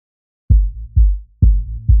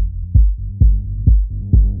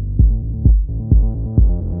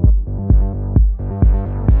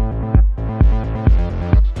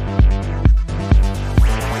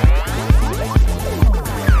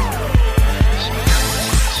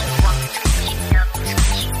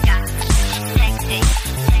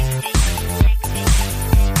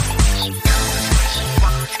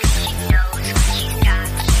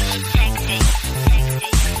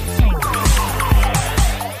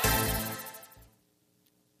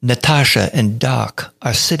Natasha and Doc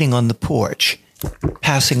are sitting on the porch,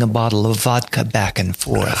 passing a bottle of vodka back and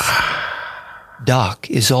forth. Doc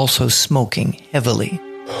is also smoking heavily,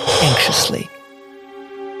 anxiously.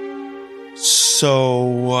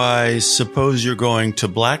 So, I suppose you're going to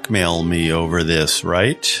blackmail me over this,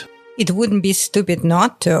 right? It wouldn't be stupid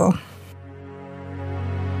not to.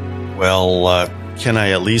 Well, can I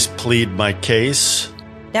at least plead my case?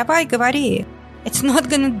 Давай, говори. It's not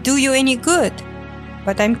gonna do you any good.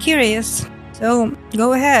 But I'm curious. So,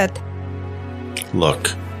 go ahead.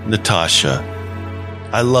 Look, Natasha,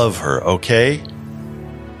 I love her, okay?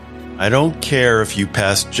 I don't care if you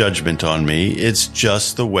pass judgment on me. It's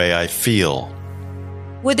just the way I feel.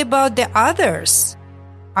 What about the others?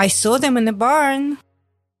 I saw them in the barn.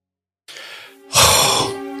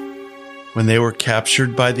 When they were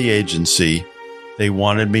captured by the agency, they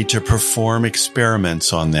wanted me to perform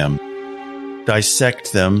experiments on them,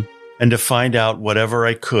 dissect them, and to find out whatever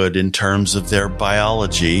I could in terms of their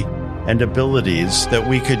biology and abilities that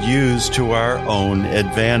we could use to our own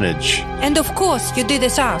advantage. And of course, you did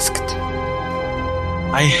as asked.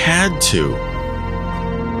 I had to.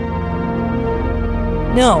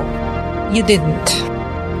 No, you didn't.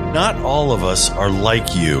 Not all of us are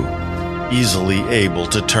like you, easily able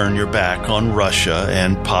to turn your back on Russia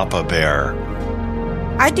and Papa Bear.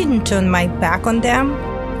 I didn't turn my back on them.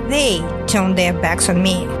 They turned their backs on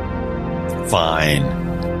me. Fine.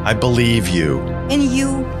 I believe you. And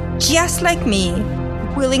you, just like me,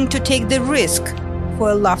 willing to take the risk for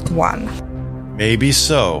a loved one. Maybe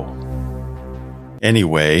so.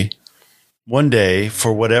 Anyway, one day,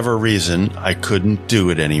 for whatever reason, I couldn't do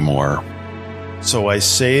it anymore. So I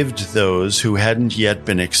saved those who hadn't yet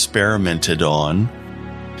been experimented on.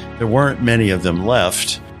 There weren't many of them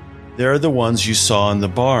left. They're the ones you saw in the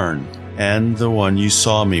barn, and the one you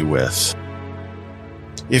saw me with.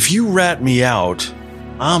 If you rat me out,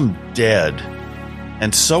 I'm dead.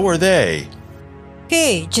 And so are they.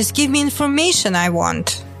 Hey, just give me information I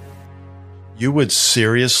want. You would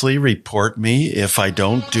seriously report me if I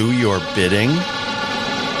don't do your bidding?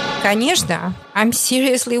 Конечно, I'm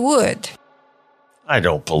seriously would. I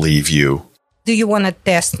don't believe you. Do you want to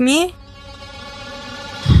test me?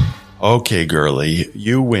 Okay, girlie,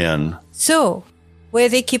 you win. So, where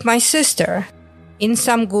they keep my sister? In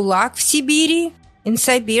some gulag в Сибири? In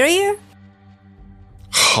Siberia?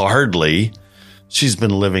 Hardly. She's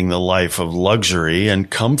been living the life of luxury and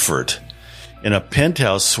comfort in a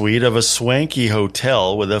penthouse suite of a swanky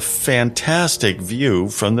hotel with a fantastic view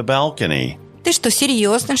from the balcony. Ты что,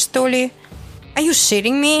 серьезно, что ли? Are you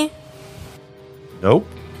shitting me? Nope.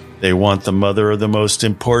 They want the mother of the most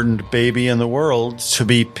important baby in the world to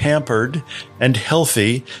be pampered and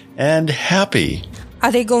healthy and happy.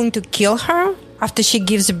 Are they going to kill her after she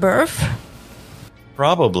gives birth?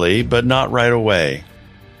 Probably, but not right away.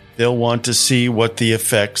 They'll want to see what the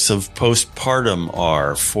effects of postpartum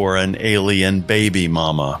are for an alien baby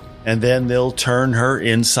mama. And then they'll turn her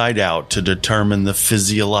inside out to determine the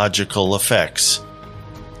physiological effects.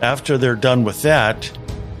 After they're done with that,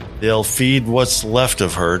 they'll feed what's left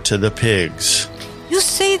of her to the pigs. You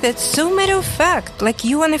say that so matter of fact, like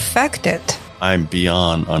you unaffected. I'm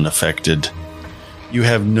beyond unaffected. You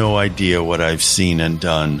have no idea what I've seen and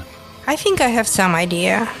done. I think I have some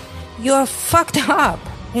idea. You are fucked up.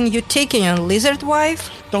 And you're taking a lizard wife?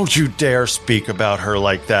 Don't you dare speak about her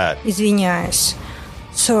like that. Извиняюсь.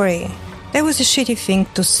 Sorry. That was a shitty thing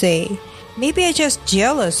to say. Maybe I'm just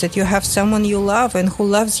jealous that you have someone you love and who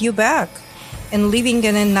loves you back. And living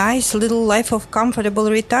in a nice little life of comfortable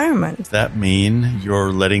retirement. Does that mean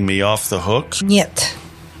you're letting me off the hook? Нет.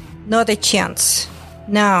 Not a chance.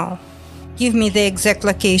 Now, give me the exact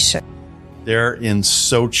location. They're in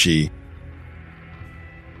Sochi.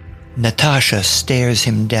 Natasha stares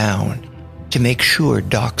him down to make sure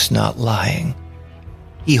Doc's not lying.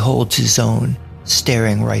 He holds his own,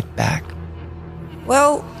 staring right back.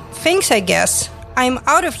 Well, thanks, I guess. I'm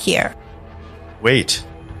out of here. Wait.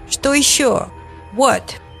 Что еще?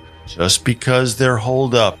 What? Just because they're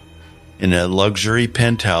holed up in a luxury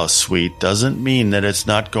penthouse suite doesn't mean that it's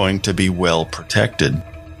not going to be well protected.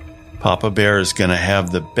 Papa Bear is going to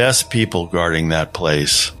have the best people guarding that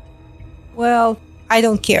place. Well, I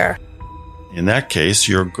don't care. In that case,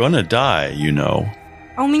 you're gonna die, you know.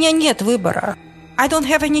 А у меня нет выбора. I don't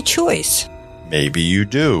have any choice. Maybe you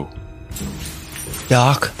do.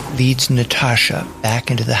 Doc leads Natasha back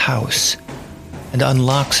into the house and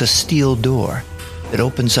unlocks a steel door that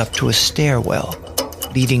opens up to a stairwell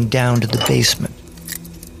leading down to the basement.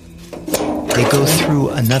 They go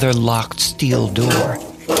through another locked steel door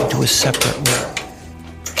into a separate room.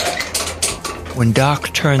 When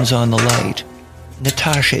Doc turns on the light,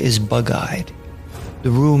 Natasha is bug-eyed. The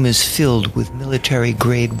room is filled with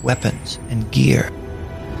military-grade weapons and gear.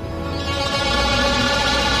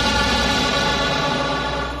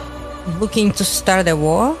 Looking to start a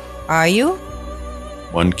war, are you?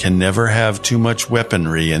 One can never have too much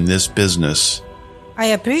weaponry in this business. I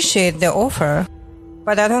appreciate the offer,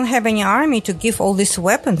 but I don't have any army to give all these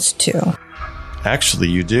weapons to. Actually,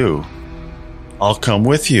 you do. I'll come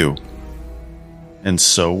with you. And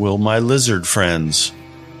so will my lizard friends.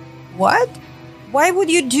 What? Why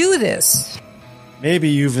would you do this? Maybe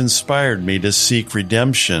you've inspired me to seek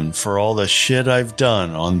redemption for all the shit I've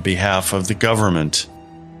done on behalf of the government.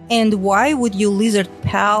 And why would you lizard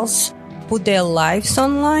pals put their lives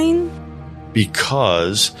online?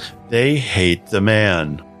 Because they hate the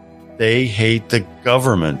man. They hate the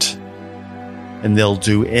government. And they'll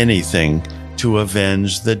do anything to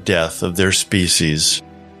avenge the death of their species.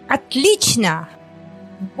 Отлично!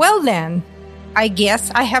 Well then, I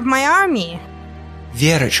guess I have my army.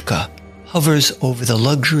 Vereshka hovers over the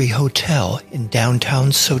luxury hotel in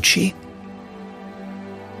downtown Sochi.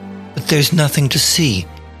 But there's nothing to see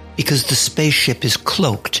because the spaceship is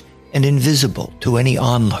cloaked and invisible to any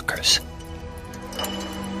onlookers.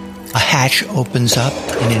 A hatch opens up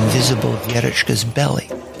in invisible Vereshka's belly,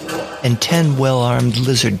 and 10 well-armed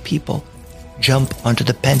lizard people jump onto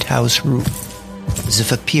the penthouse roof as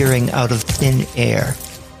if appearing out of thin air.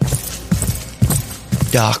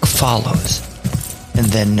 Doc follows, and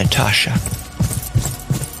then Natasha.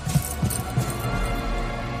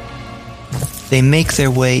 They make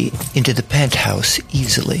their way into the penthouse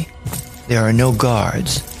easily. There are no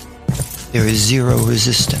guards. There is zero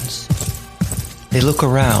resistance. They look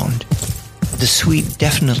around. The suite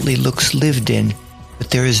definitely looks lived in,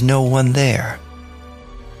 but there is no one there.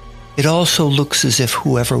 It also looks as if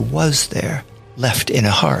whoever was there left in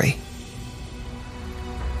a hurry.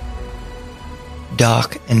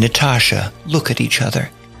 Doc and Natasha look at each other,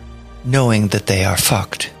 knowing that they are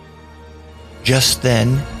fucked. Just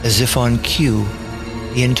then, as if on cue,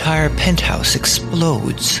 the entire penthouse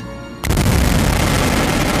explodes.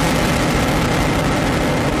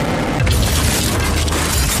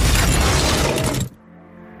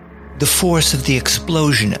 The force of the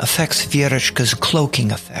explosion affects Vereshka's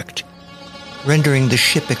cloaking effect, rendering the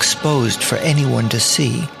ship exposed for anyone to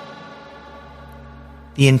see.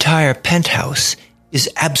 The entire penthouse is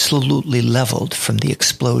absolutely leveled from the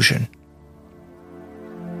explosion.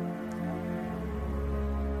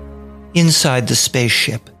 Inside the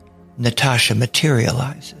spaceship, Natasha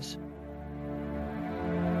materializes.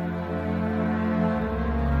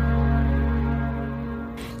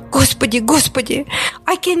 Господи, Господи,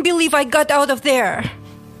 I can't believe I got out of there.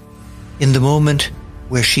 In the moment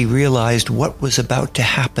where she realized what was about to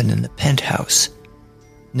happen in the penthouse,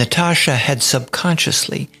 Natasha had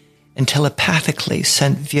subconsciously and telepathically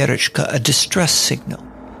sent Vereshka a distress signal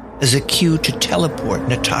as a cue to teleport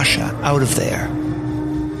Natasha out of there.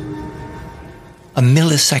 A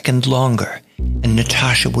millisecond longer, and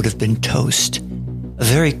Natasha would have been toast. A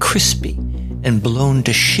very crispy and blown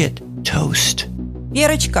to shit toast.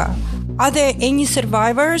 Vereshka, are there any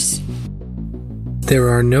survivors? There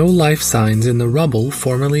are no life signs in the rubble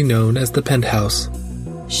formerly known as the penthouse.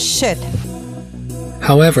 Shit.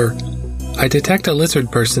 However, I detect a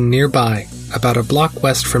lizard person nearby, about a block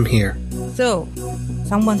west from here. So,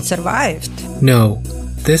 someone survived. No,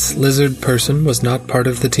 this lizard person was not part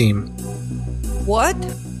of the team. What?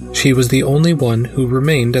 She was the only one who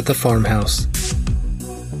remained at the farmhouse.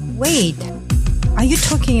 Wait, are you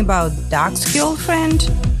talking about Doc's girlfriend?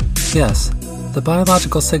 Yes, the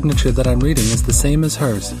biological signature that I'm reading is the same as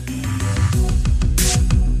hers.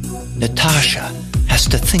 Natasha has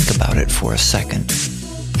to think about it for a second,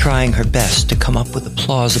 trying her best to come up with a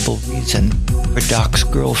plausible reason for Doc's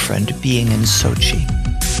girlfriend being in Sochi.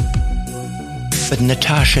 But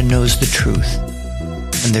Natasha knows the truth,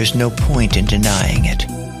 and there's no point in denying it.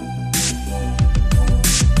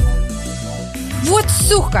 Вот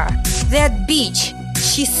сука! That bitch!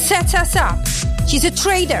 She sets us up! She's a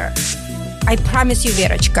traitor! I promise you,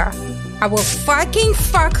 Vereshka, I will fucking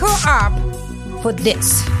fuck her up for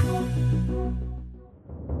this.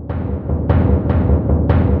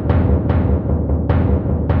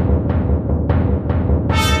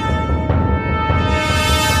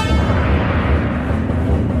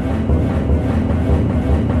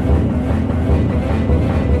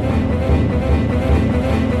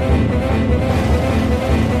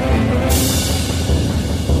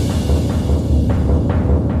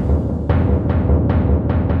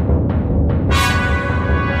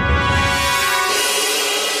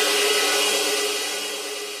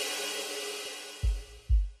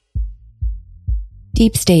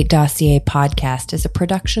 Deep State Dossier podcast is a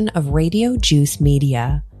production of Radio Juice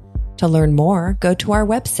Media. To learn more, go to our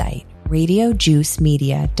website,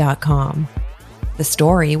 radiojuicemedia.com. The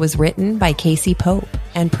story was written by Casey Pope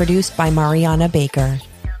and produced by Mariana Baker.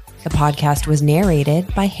 The podcast was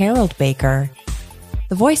narrated by Harold Baker.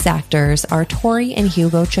 The voice actors are Tori and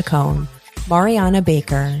Hugo Chacon, Mariana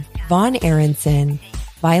Baker, Vaughn Aronson,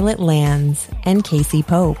 Violet Lands, and Casey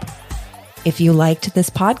Pope. If you liked this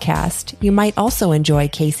podcast, you might also enjoy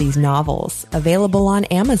Casey's novels, available on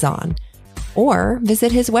Amazon, or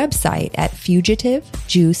visit his website at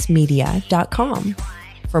fugitivejuicemedia.com.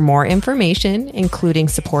 For more information, including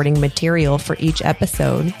supporting material for each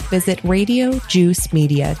episode, visit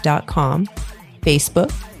radiojuicemedia.com, Facebook,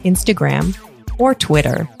 Instagram, or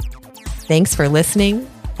Twitter. Thanks for listening,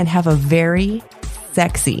 and have a very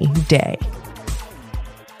sexy day.